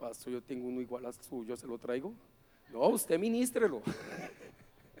 Dice: ay, pastor, yo tengo uno igual a suyo, ¿se lo traigo? No, usted ministrelo.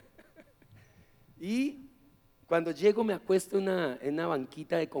 Y cuando llego me acuesto en una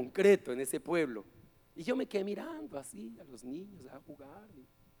banquita de concreto en ese pueblo, y yo me quedé mirando así a los niños a jugar,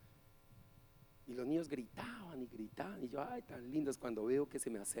 y los niños gritaban y gritaban, y yo: ay, tan lindos. Cuando veo que se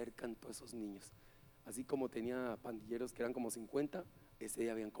me acercan todos esos niños, así como tenía pandilleros que eran como 50, ese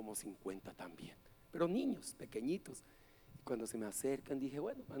día habían como 50 también, pero niños pequeñitos. Y cuando se me acercan dije: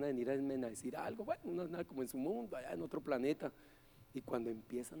 bueno, van a venir a decir algo, bueno, uno anda como en su mundo, allá en otro planeta. Y cuando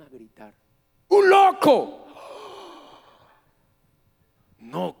empiezan a gritar: ¡un loco!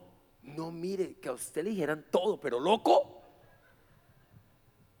 No, mire, que a usted le dijeran todo, pero loco.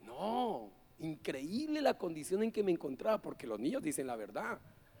 No, increíble la condición en que me encontraba, porque los niños dicen la verdad.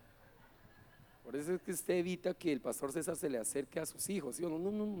 Por eso es que usted evita que el pastor César se le acerque a sus hijos. ¿Sí?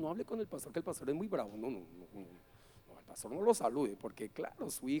 No hable con el pastor, que el pastor es muy bravo. No, el pastor no lo salude, porque claro,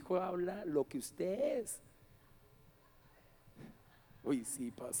 su hijo habla lo que usted es. Uy,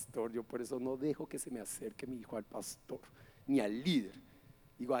 sí, pastor, yo por eso no dejo que se me acerque mi hijo al pastor, ni al líder.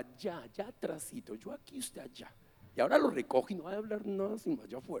 Digo: allá atrásito, yo aquí, usted allá. Y ahora lo recojo y no va a hablar nada sino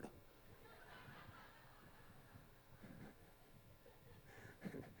allá afuera.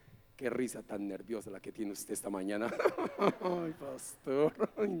 Qué risa tan nerviosa la que tiene usted esta mañana. Ay,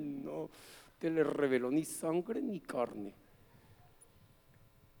 pastor, ay, no, te le reveló ni sangre ni carne.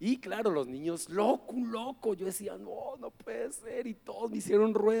 Y claro, los niños: loco, un loco. Yo decía: no puede ser. Y todos me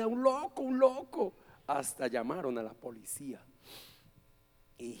hicieron rueda: un loco. Hasta llamaron a la policía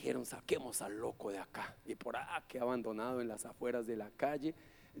y dijeron: saquemos al loco de acá. Y por aquí abandonado en las afueras de la calle,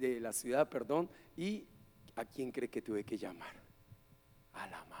 de la ciudad, perdón. ¿Y a quién cree que tuve que llamar? A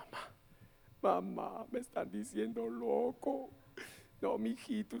la mamá. Mamá, me están diciendo loco. No,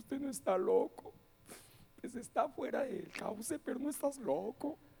 mijito, usted no está loco. Pues está fuera del cauce, pero no estás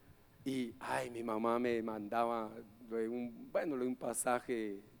loco. Y ay, mi mamá me mandaba un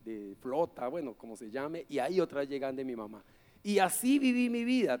pasaje de flota, bueno, como se llame, y ahí otra llegan de mi mamá. Y así viví mi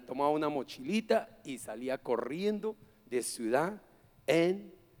vida. Tomaba una mochilita y salía corriendo de ciudad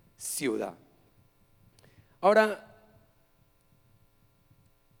en ciudad. Ahora,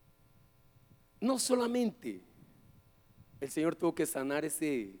 no solamente el Señor tuvo que sanar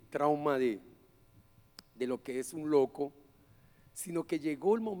ese trauma de lo que es un loco, sino que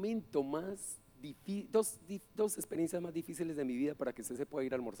llegó el momento más difícil, dos experiencias más difíciles de mi vida, para que usted se pueda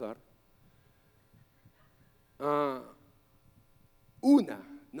ir a almorzar.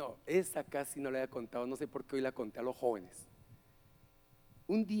 No, esa casi no la había contado, no sé por qué hoy la conté a los jóvenes.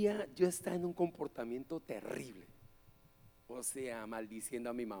 Un día yo estaba en un comportamiento terrible, o sea, maldiciendo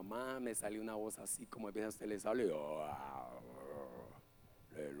a mi mamá, me salió una voz así como a veces a usted le sale,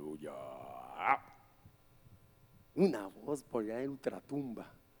 aleluya, una voz por allá de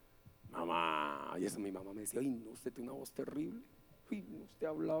ultratumba, mamá, y eso mi mamá me decía, ay, no, usted tiene una voz terrible, uy, no, usted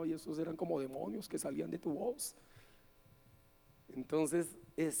hablaba y esos eran como demonios que salían de tu voz. Entonces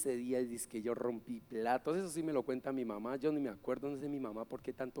ese día dice que yo rompí platos, eso sí me lo cuenta mi mamá, yo ni me acuerdo, no sé mi mamá por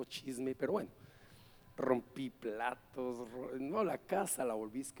qué tanto chisme, pero bueno, rompí platos, no, la casa la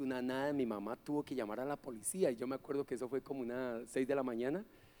volví, es que una nada, mi mamá tuvo que llamar a la policía y yo me acuerdo que eso fue como unas 6 de la mañana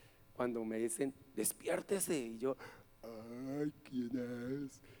cuando me dicen, despiértese, y yo, ay, ¿quién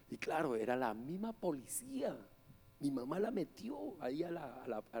es? Y claro, era la misma policía, mi mamá la metió ahí a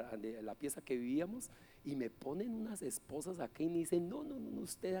la pieza que vivíamos y me ponen unas esposas acá y me dicen, no, no, no,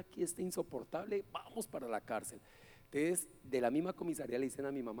 usted aquí está insoportable, vamos para la cárcel. Entonces, de la misma comisaría le dicen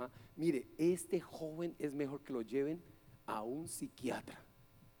a mi mamá, mire, este joven es mejor que lo lleven a un psiquiatra.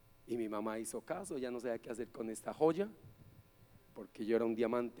 Y mi mamá hizo caso, ya no sabía qué hacer con esta joya, porque yo era un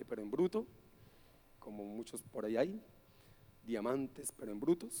diamante pero en bruto, como muchos por ahí hay, diamantes pero en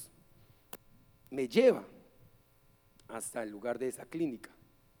brutos. Me lleva hasta el lugar de esa clínica.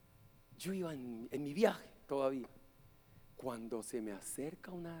 Yo iba en mi viaje todavía, cuando se me acerca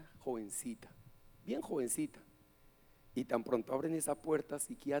una jovencita, bien jovencita, y tan pronto abren esa puerta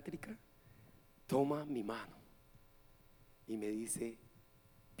psiquiátrica, toma mi mano y me dice,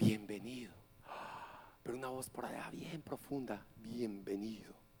 bienvenido, pero una voz por allá bien profunda,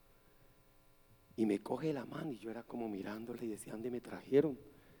 bienvenido. Y me coge la mano y yo era como mirándole y decía, ¿dónde me trajeron?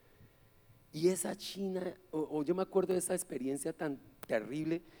 Y esa china, o yo me acuerdo de esa experiencia tan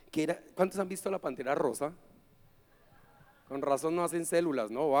terrible que era, ¿cuántos han visto la Pantera Rosa? Con razón no hacen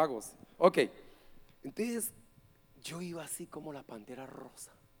células, ¿no? Vagos. Ok, entonces yo iba así como la Pantera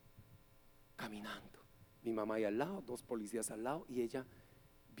Rosa, caminando. Mi mamá ahí al lado, 2 policías al lado y ella,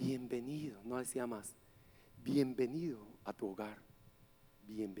 bienvenido, no decía más, bienvenido a tu hogar,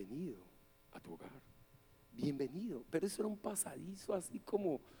 bienvenido a tu hogar, bienvenido. Pero eso era un pasadizo así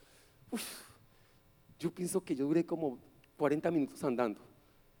como, uf, yo pienso que yo duré como 40 minutos andando.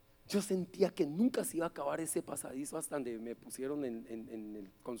 Yo sentía que nunca se iba a acabar ese pasadizo hasta donde me pusieron en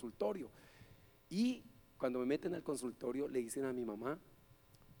el consultorio. Y cuando me meten al consultorio le dicen a mi mamá,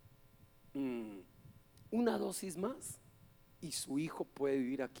 una dosis más y su hijo puede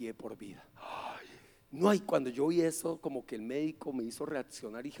vivir aquí de por vida. No hay, cuando yo vi eso, como que el médico me hizo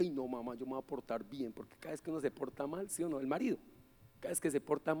reaccionar y dije, ay no mamá, yo me voy a portar bien, porque cada vez que uno se porta mal, ¿sí o no? El marido, cada vez que se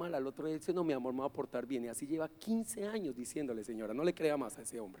porta mal, al otro día dice, no mi amor, me voy a portar bien. Y así lleva 15 años diciéndole, señora, no le crea más a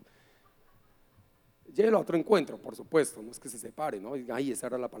ese hombre. Llévelo a otro encuentro, por supuesto, no es que se separe, ¿no? Ay, esa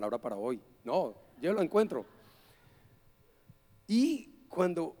era la palabra para hoy. No, llévelo a encuentro. Y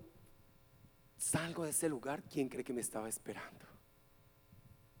cuando salgo de ese lugar, ¿quién cree que me estaba esperando?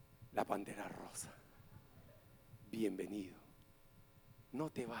 La Pantera Rosa. Bienvenido, no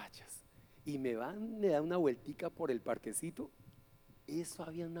te vayas. Y me da una vueltica por el parquecito. Eso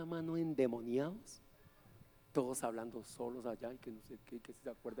había una mano endemoniados, todos hablando solos allá y que no sé qué, que si se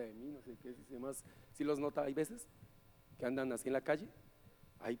acuerda de mí, no sé qué, si más, si los nota, hay veces que andan así en la calle.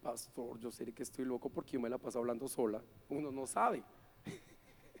 Ay pastor, yo sé que estoy loco porque yo me la paso hablando sola, uno no sabe.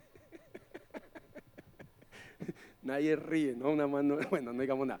 Nadie ríe, ¿no? Una mano, bueno, no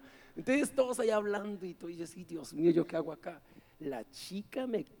digamos nada. Entonces todos ahí hablando y todo, y yo sí, Dios mío, ¿yo qué hago acá? La chica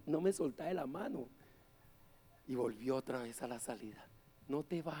no me soltaba de la mano y volvió otra vez a la salida. No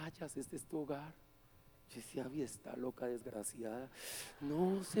te vayas, este es tu hogar. Yo decía, ay, está loca, desgraciada.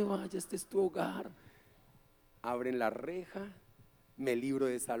 No se vaya, este es tu hogar. Abren la reja, me libro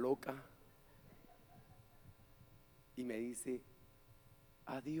de esa loca y me dice,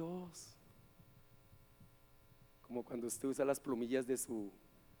 adiós. Como cuando usted usa las plumillas de su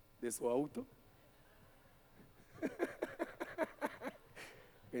auto.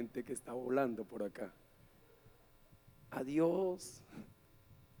 Gente que está volando por acá. Adiós,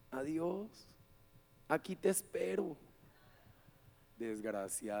 adiós, aquí te espero.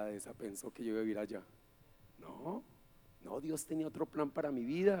 Desgraciada esa, pensó que yo iba a vivir allá. No, no, Dios tenía otro plan para mi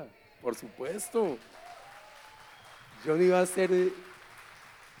vida, por supuesto. Yo no iba a ser,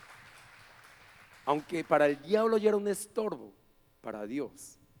 aunque para el diablo yo era un estorbo, para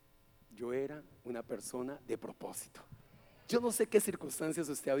Dios yo era una persona de propósito. Yo no sé qué circunstancias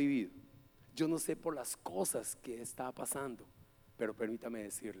usted ha vivido, yo no sé por las cosas que está pasando, pero permítame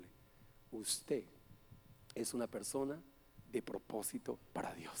decirle, usted es una persona de propósito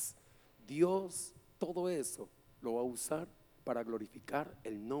para Dios. Dios todo eso lo va a usar para glorificar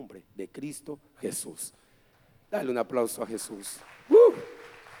el nombre de Cristo Jesús. Dale un aplauso a Jesús.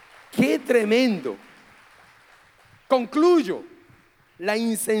 ¡Qué tremendo! Concluyo. La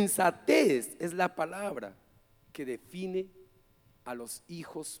insensatez es la palabra que define a los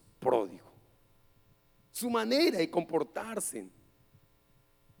hijos pródigos. Su manera de comportarse.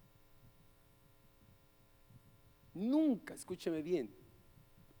 Nunca, escúcheme bien,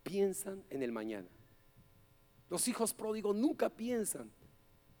 piensan en el mañana. Los hijos pródigos nunca piensan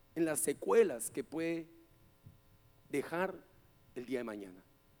en las secuelas que puede dejar el día de mañana.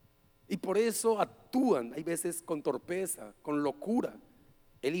 Y por eso actúan, hay veces con torpeza, con locura.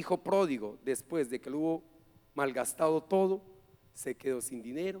 El hijo pródigo, después de que lo hubo malgastado todo, se quedó sin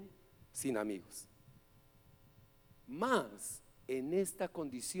dinero, sin amigos. Mas en esta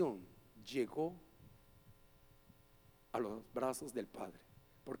condición llegó a los brazos del Padre,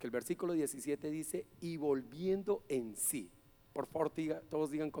 porque el versículo 17 dice: y volviendo en sí. Por favor,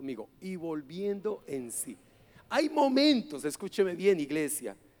 todos digan conmigo: y volviendo en sí. Hay momentos, escúcheme bien,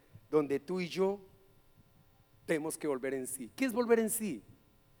 iglesia, donde tú y yo tenemos que volver en sí. ¿Qué es volver en sí?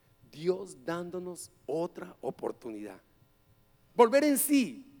 Dios dándonos otra oportunidad. Volver en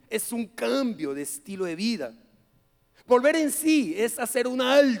sí es un cambio de estilo de vida. Volver en sí es hacer un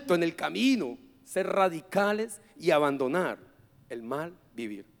alto en el camino, ser radicales y abandonar el mal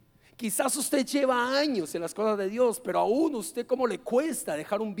vivir. Quizás usted lleva años en las cosas de Dios, pero aún usted, ¿cómo le cuesta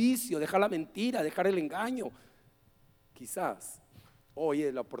dejar un vicio, dejar la mentira, dejar el engaño? Quizás hoy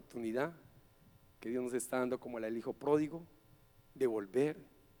es la oportunidad que Dios nos está dando, como el hijo pródigo, de volver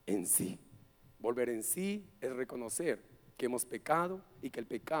en sí. Volver en sí es reconocer que hemos pecado y que el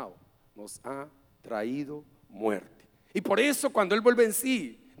pecado nos ha traído muerte. Y por eso, cuando él vuelve en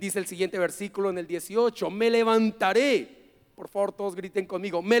sí, dice el siguiente versículo en el 18: me levantaré. Por favor, todos griten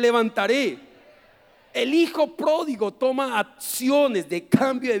conmigo: me levantaré. El hijo pródigo toma acciones de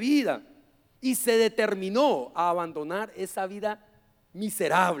cambio de vida y se determinó a abandonar esa vida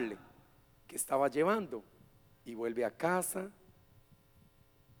miserable que estaba llevando y vuelve a casa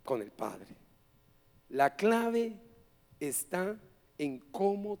con el Padre. La clave está en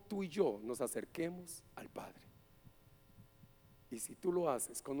cómo tú y yo nos acerquemos al Padre. Y si tú lo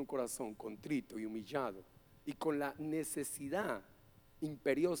haces con un corazón contrito y humillado y con la necesidad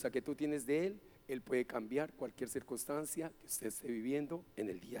imperiosa que tú tienes de Él, Él puede cambiar cualquier circunstancia que usted esté viviendo en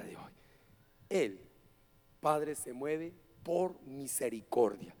el día de hoy. Él, Padre, se mueve por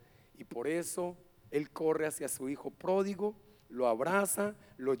misericordia, y por eso Él corre hacia su hijo pródigo, lo abraza,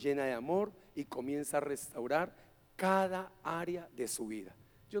 lo llena de amor y comienza a restaurar cada área de su vida.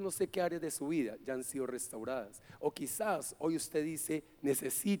 Yo no sé qué áreas de su vida ya han sido restauradas, o quizás hoy usted dice: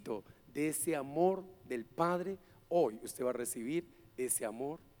 necesito de ese amor del Padre. Hoy usted va a recibir ese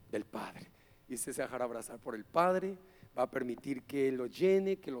amor del Padre, y usted se dejará abrazar por el Padre. Va a permitir que Él lo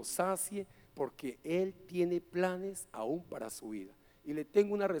llene, que lo sacie, porque Él tiene planes aún para su vida. Y le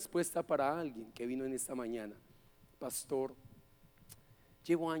tengo una respuesta para alguien que vino en esta mañana: pastor,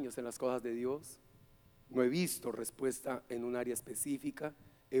 llevo años en las cosas de Dios, no he visto respuesta en un área específica,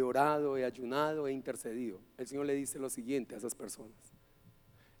 he orado, he ayunado, he intercedido. El Señor le dice lo siguiente a esas personas: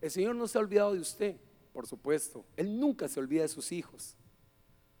 el Señor no se ha olvidado de usted, por supuesto. Él nunca se olvida de sus hijos.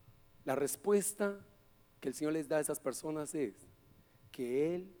 La respuesta que el Señor les da a esas personas es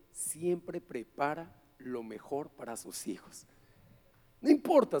que Él siempre prepara lo mejor para sus hijos. No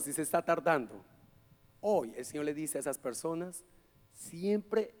importa si se está tardando. Hoy el Señor le dice a esas personas: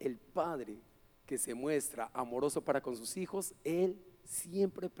 siempre el Padre que se muestra amoroso para con sus hijos, Él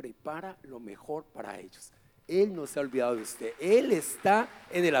siempre prepara lo mejor para ellos. Él no se ha olvidado de usted. Él está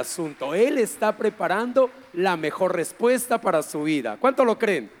en el asunto. Él está preparando la mejor respuesta para su vida. ¿Cuánto lo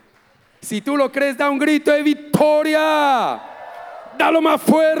creen? Si tú lo crees, da un grito de victoria. Dalo más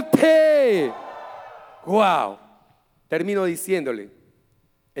fuerte. Wow. Termino diciéndole: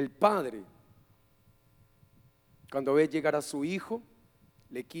 el Padre, cuando ve llegar a su hijo,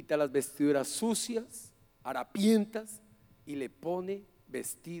 le quita las vestiduras sucias, harapientas, y le pone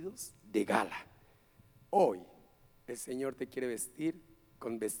vestidos de gala. Hoy el Señor te quiere vestir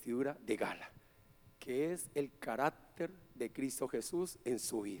con vestidura de gala, que es el carácter de Cristo Jesús en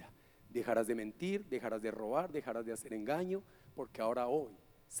su vida. Dejarás de mentir, dejarás de robar, dejarás de hacer engaño, porque ahora hoy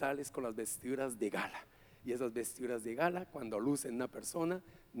sales con las vestiduras de gala. Y esas vestiduras de gala, cuando lucen una persona,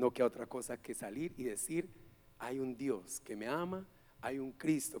 no queda otra cosa que salir y decir: hay un Dios que me ama, hay un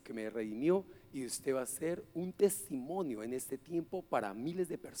Cristo que me redimió, y usted va a ser un testimonio en este tiempo para miles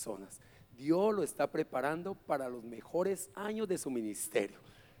de personas. Dios lo está preparando para los mejores años de su ministerio.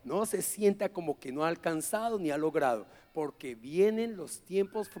 No se sienta como que no ha alcanzado ni ha logrado, porque vienen los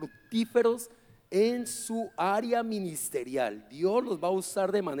tiempos fructíferos en su área ministerial. Dios los va a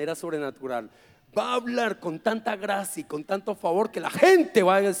usar de manera sobrenatural. Va a hablar con tanta gracia y con tanto favor que la gente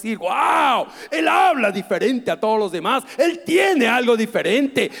va a decir: wow, él habla diferente a todos los demás, él tiene algo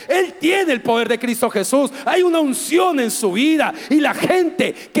diferente, él tiene el poder de Cristo Jesús, hay una unción en su vida y la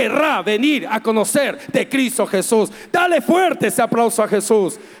gente querrá venir a conocer de Cristo Jesús. Dale fuerte ese aplauso a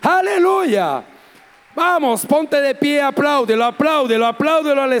Jesús. Aleluya. Vamos, ponte de pie, apláudelo, apláudelo,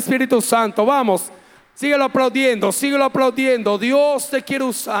 apláudelo al Espíritu Santo. Vamos, síguelo aplaudiendo, síguelo aplaudiendo. Dios te quiere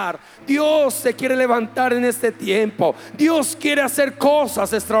usar, Dios te quiere levantar en este tiempo. Dios quiere hacer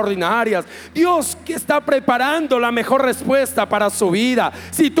cosas extraordinarias. Dios que está preparando la mejor respuesta para su vida.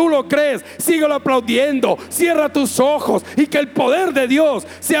 Si tú lo crees, síguelo aplaudiendo. Cierra tus ojos y que el poder de Dios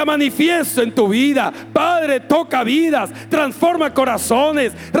sea manifiesto en tu vida. Padre, toca vidas, transforma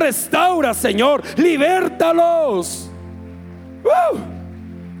corazones, restaura, Señor, libértalos.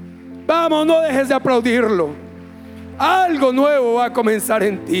 Vamos, no dejes de aplaudirlo. Algo nuevo va a comenzar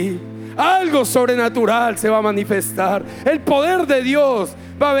en ti. Algo sobrenatural se va a manifestar. El poder de Dios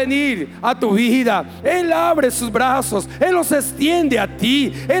va a venir a tu vida. Él abre sus brazos, Él los extiende a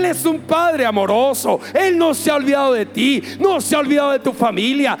ti. Él es un Padre amoroso. Él no se ha olvidado de ti, no se ha olvidado de tu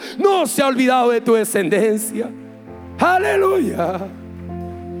familia, no se ha olvidado de tu descendencia. Aleluya.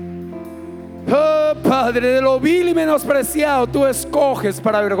 Oh, Padre, de lo vil y menospreciado tú escoges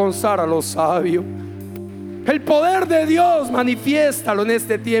para avergonzar a los sabios. El poder de Dios manifiéstalo en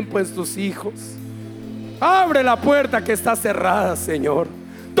este tiempo en tus hijos. Abre la puerta que está cerrada, Señor.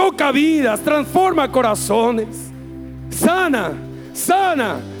 Toca vidas, transforma corazones. Sana,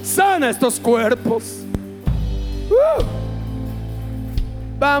 sana, sana estos cuerpos.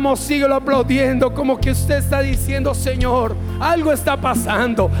 Vamos, síguelo aplaudiendo como que usted está diciendo: Señor, algo está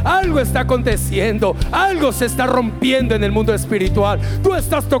pasando, algo está aconteciendo, algo se está rompiendo en el mundo espiritual. Tú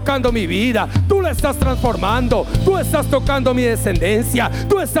estás tocando mi vida, tú la estás transformando, tú estás tocando mi descendencia,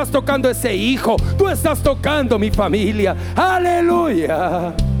 tú estás tocando ese hijo, tú estás tocando mi familia.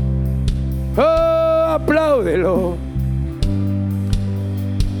 Aleluya. Oh, apláudelo.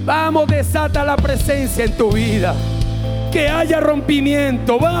 Vamos, desata la presencia en tu vida. Que haya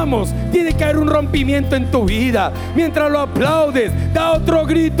rompimiento, vamos, tiene que haber un rompimiento en tu vida. Mientras lo aplaudes, da otro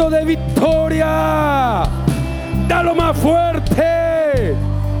grito de victoria. Dalo más fuerte.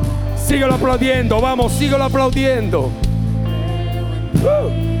 Síguelo aplaudiendo, vamos, síguelo aplaudiendo.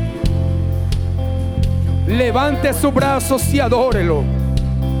 Levante sus brazos y adórelo.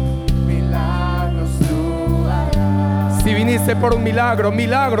 Si viniste por un milagro,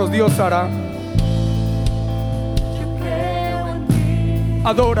 milagros Dios hará.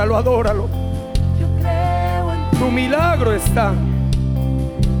 Adóralo, adóralo. Yo creo en ti. Tu milagro está.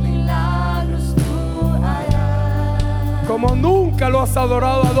 Milagros tú harás. Como nunca lo has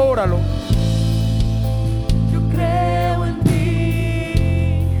adorado, adóralo. Yo creo en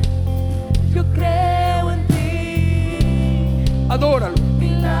ti. Yo creo en ti. Adóralo.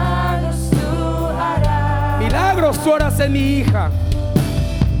 Milagros tú harás. Milagros tú harás en mi hija.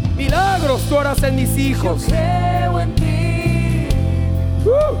 Milagros tú harás en mis hijos. Yo creo en ti.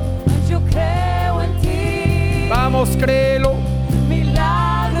 Yo creo en ti. Vamos, créelo.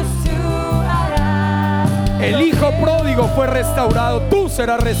 Milagros tú harás. El hijo pródigo fue restaurado. Tú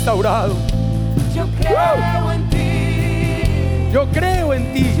serás restaurado. Yo creo en ti. Yo creo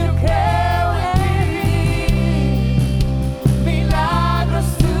en ti. Yo creo en ti. Milagros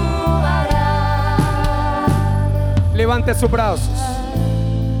tú harás. Levante sus brazos.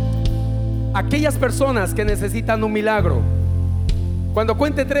 Aquellas personas que necesitan un milagro, cuando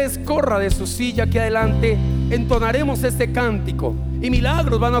cuente 3, corra de su silla aquí adelante. Entonaremos este cántico y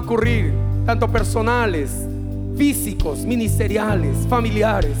milagros van a ocurrir, tanto personales, físicos, ministeriales,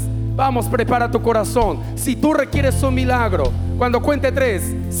 familiares. Vamos, prepara tu corazón. Si tú requieres un milagro, cuando cuente 3,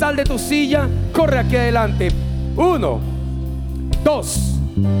 sal de tu silla, corre aquí adelante. 1, 2,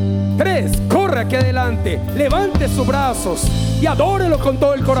 3, corre aquí adelante. Levante sus brazos y adórelo con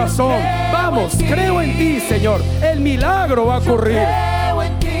todo el corazón. Vamos, creo en ti, Señor. El milagro va a ocurrir. Creo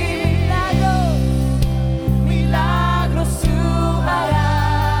en ti, milagros tú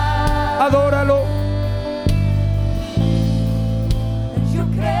harás. Adóralo. Yo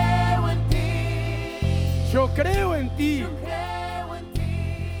creo en ti. Yo creo en ti. Yo creo en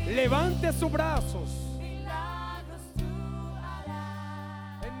ti. Levante sus brazos. Milagros tú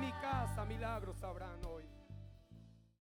harás. En mi casa milagros habrán hoy.